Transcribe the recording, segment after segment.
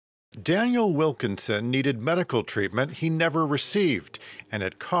Daniel Wilkinson needed medical treatment he never received, and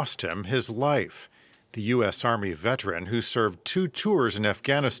it cost him his life. The U.S. Army veteran who served 2 tours in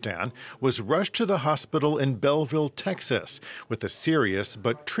Afghanistan was rushed to the hospital in Belleville, Texas, with a serious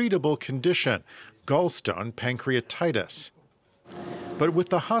but treatable condition, gallstone pancreatitis. But with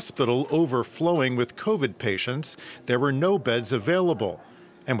the hospital overflowing with COVID patients, there were no beds available.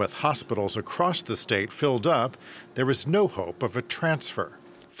 And with hospitals across the state filled up, there was no hope of a transfer.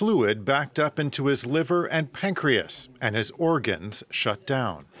 Fluid backed up into his liver and pancreas, and his organs shut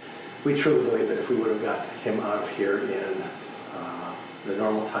down. We truly believe that if we would have got him out of here in the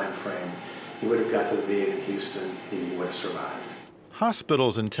normal time frame, he would have got to the VA in Houston, he would have survived.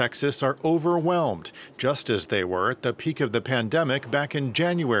 Hospitals in Texas are overwhelmed, just as they were at the peak of the pandemic back in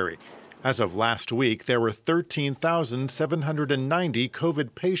January. As of last week, there were 13,790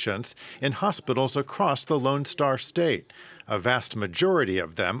 COVID patients in hospitals across the Lone Star State, a vast majority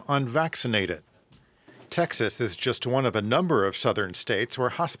of them unvaccinated. Texas is just one of a number of southern states where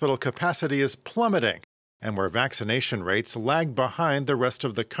hospital capacity is plummeting and where vaccination rates lag behind the rest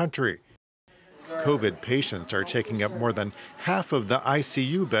of the country. COVID patients are taking up more than half of the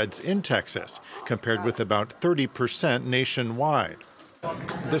ICU beds in Texas, compared with about 30% nationwide.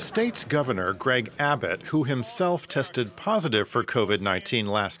 The state's governor, Greg Abbott, who himself tested positive for COVID-19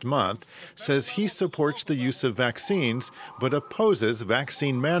 last month, says he supports the use of vaccines but opposes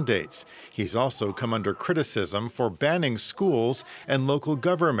vaccine mandates. He's also come under criticism for banning schools and local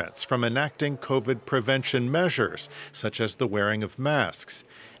governments from enacting COVID prevention measures, such as the wearing of masks,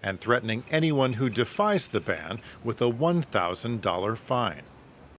 and threatening anyone who defies the ban with a $1,000 fine.